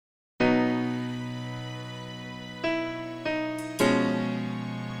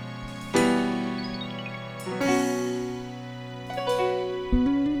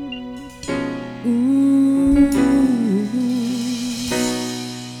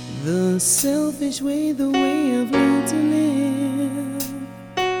The selfish way, the way I've learned to live.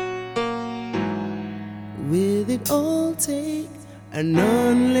 With it all take and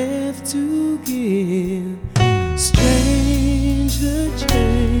none left to give. Strange the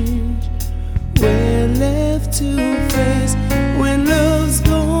change we're left to face. When love's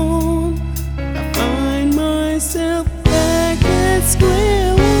gone, I find myself back at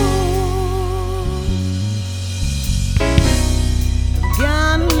square one. I've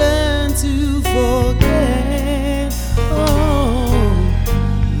gotta learn to forget. Oh,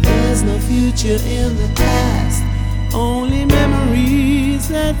 there's no future in the past, only memories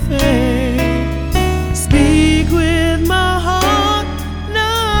that fade. Speak with my heart,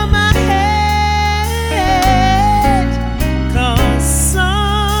 not my head, 'cause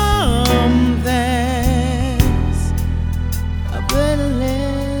some things are better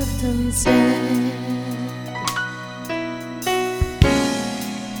left unsaid.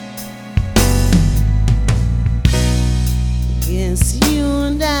 Guess you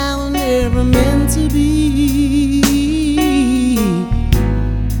and I were never meant to be.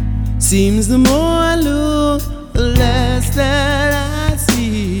 Seems the more I look, the less that I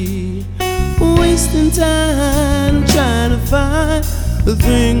see. Wasting time trying to find the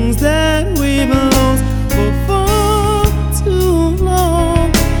things that we've lost for far too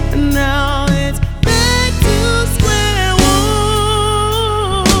long. And now it's back to square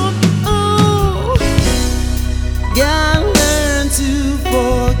one. Oh, gotta learn to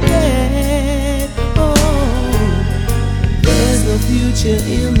forget. Oh, there's no future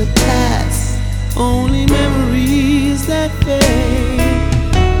in the past, only memories that fade.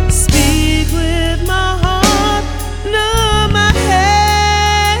 Speak with my heart, not my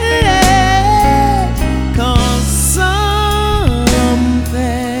head, 'cause something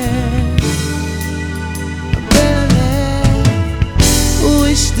better left.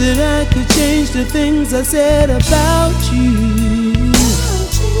 Wish that I could change the things I said about you.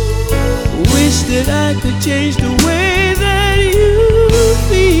 Wish that I could change the way that you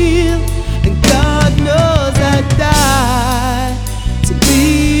feel.